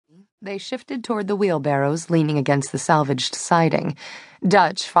They shifted toward the wheelbarrows leaning against the salvaged siding.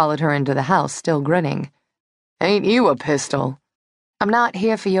 Dutch followed her into the house, still grinning. "Ain't you a pistol?" "I'm not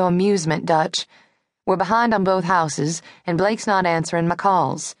here for your amusement, Dutch. We're behind on both houses, and Blake's not answering my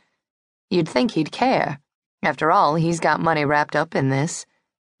calls. You'd think he'd care. After all, he's got money wrapped up in this."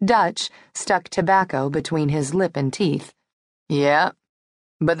 Dutch stuck tobacco between his lip and teeth. "Yeah,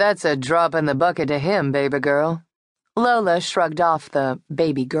 but that's a drop in the bucket to him, baby girl." Lola shrugged off the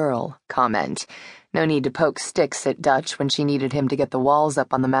baby girl comment. No need to poke sticks at Dutch when she needed him to get the walls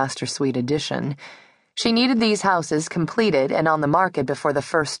up on the Master Suite addition. She needed these houses completed and on the market before the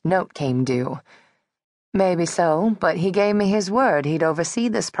first note came due. "Maybe so, but he gave me his word he'd oversee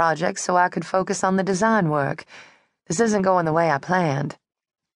this project so I could focus on the design work. This isn't going the way I planned."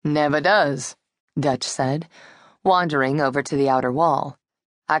 "Never does," Dutch said, wandering over to the outer wall.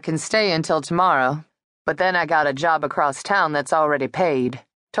 "I can stay until tomorrow. But then I got a job across town that's already paid.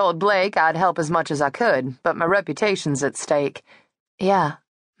 Told Blake I'd help as much as I could, but my reputation's at stake." "Yeah,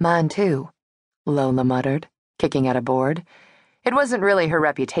 mine too," Lola muttered, kicking at a board. It wasn't really her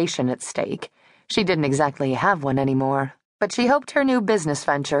reputation at stake. She didn't exactly have one anymore, but she hoped her new business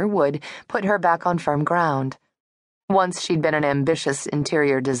venture would put her back on firm ground. Once she'd been an ambitious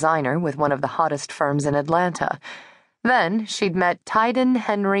interior designer with one of the hottest firms in Atlanta. Then she'd met Tyden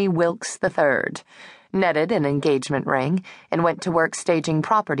Henry Wilkes III, netted an engagement ring, and went to work staging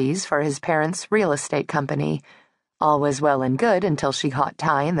properties for his parents' real estate company. All was well and good until she caught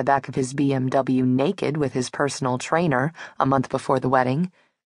Ty in the back of his BMW naked with his personal trainer a month before the wedding.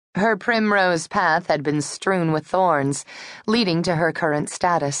 Her primrose path had been strewn with thorns, leading to her current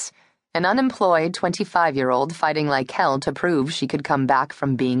status, an unemployed 25-year-old fighting like hell to prove she could come back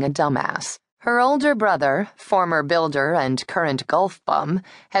from being a dumbass. Her older brother, former builder and current golf bum,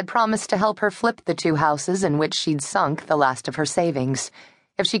 had promised to help her flip the two houses in which she'd sunk the last of her savings.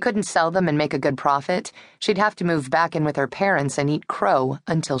 If she couldn't sell them and make a good profit, she'd have to move back in with her parents and eat crow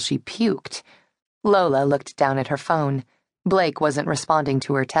until she puked. Lola looked down at her phone. Blake wasn't responding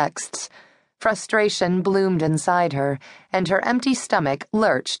to her texts. Frustration bloomed inside her, and her empty stomach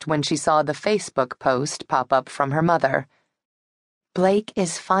lurched when she saw the Facebook post pop up from her mother. "Blake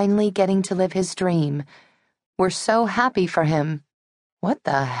is finally getting to live his dream. We're so happy for him." What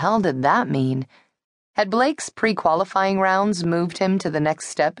the hell did that mean? Had Blake's pre-qualifying rounds moved him to the next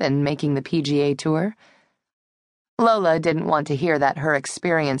step in making the PGA Tour? Lola didn't want to hear that her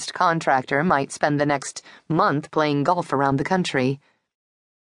experienced contractor might spend the next month playing golf around the country.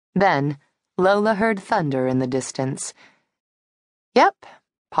 Then, Lola heard thunder in the distance. Yep,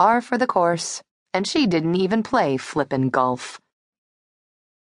 par for the course, and she didn't even play flippin' golf.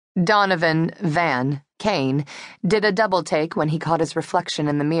 Donovan Van Kane did a double-take when he caught his reflection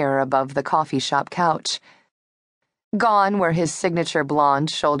in the mirror above the coffee shop couch. Gone were his signature blonde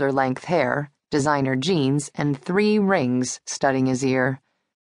shoulder-length hair, designer jeans, and 3 rings studding his ear.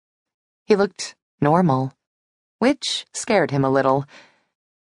 He looked normal, which scared him a little.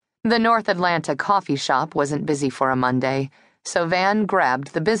 The North Atlanta coffee shop wasn't busy for a Monday, so Van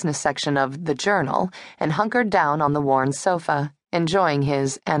grabbed the business section of The Journal and hunkered down on the worn sofa, enjoying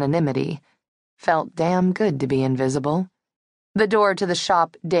his anonymity. Felt damn good to be invisible. The door to the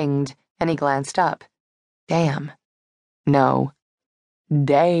shop dinged, and he glanced up. Damn. No.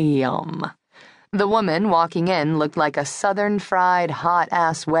 Damn. The woman walking in looked like a southern fried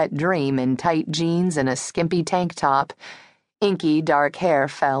hot-ass wet dream in tight jeans and a skimpy tank top. Inky dark hair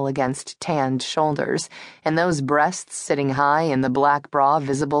fell against tanned shoulders, and those breasts sitting high in the black bra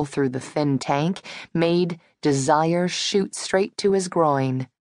visible through the thin tank made desire shoot straight to his groin.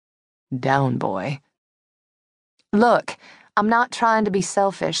 Down, boy. "Look, I'm not trying to be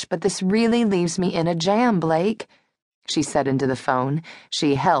selfish, but this really leaves me in a jam, Blake," she said into the phone,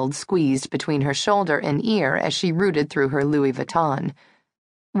 she held squeezed between her shoulder and ear as she rooted through her Louis Vuitton.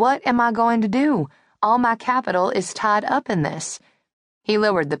 "What am I going to do? All my capital is tied up in this." He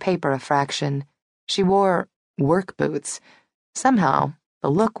lowered the paper a fraction. She wore work boots. Somehow, the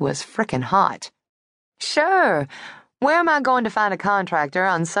look was frickin' hot. "Sure. Where am I going to find a contractor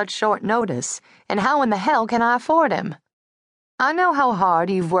on such short notice? And how in the hell can I afford him? I know how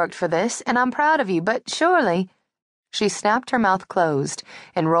hard you've worked for this, and I'm proud of you, but surely—" She snapped her mouth closed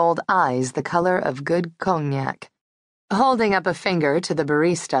and rolled eyes the color of good cognac. Holding up a finger to the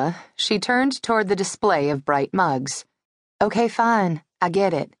barista, she turned toward the display of bright mugs. "Okay, fine. I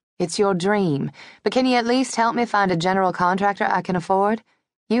get it. It's your dream. But can you at least help me find a general contractor I can afford?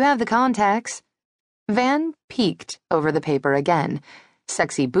 You have the contacts." Van peeked over the paper again.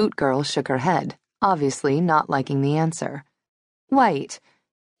 Sexy boot girl shook her head, obviously not liking the answer. "Wait,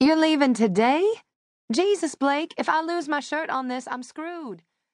 you're leaving today? Jesus, Blake, if I lose my shirt on this, I'm screwed."